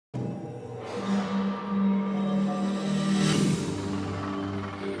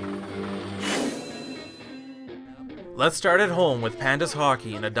Let's start at home with Pandas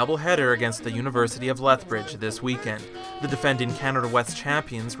Hockey in a doubleheader against the University of Lethbridge this weekend. The defending Canada West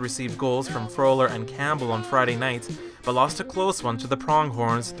champions received goals from Froller and Campbell on Friday night, but lost a close one to the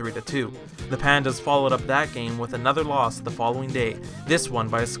Pronghorns 3-2. The Pandas followed up that game with another loss the following day, this one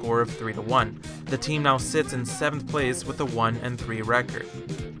by a score of 3-1. The team now sits in 7th place with a 1-3 record.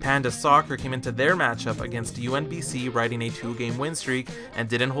 Pandas Soccer came into their matchup against UNBC riding a 2-game win streak and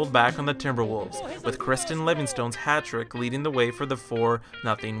didn't hold back on the Timberwolves, with Kristen Livingstone's hat-trick leading the way for the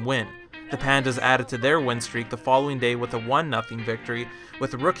 4-0 win. The Pandas added to their win streak the following day with a 1-0 victory,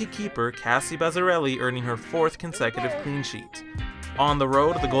 with rookie keeper Cassie Bazzarelli earning her 4th consecutive clean sheet. On the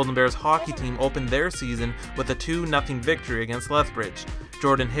road, the Golden Bears hockey team opened their season with a 2-0 victory against Lethbridge.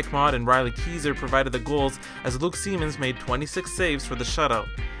 Jordan Hickmott and Riley Keyser provided the goals as Luke Siemens made 26 saves for the shutout.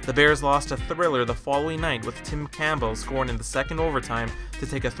 The Bears lost a thriller the following night with Tim Campbell scoring in the second overtime to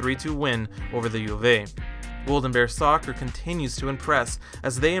take a 3-2 win over the U of A. Golden Bears Soccer continues to impress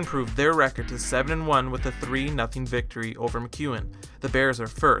as they improved their record to 7-1 with a 3-0 victory over McEwen. The Bears are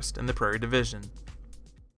first in the Prairie Division.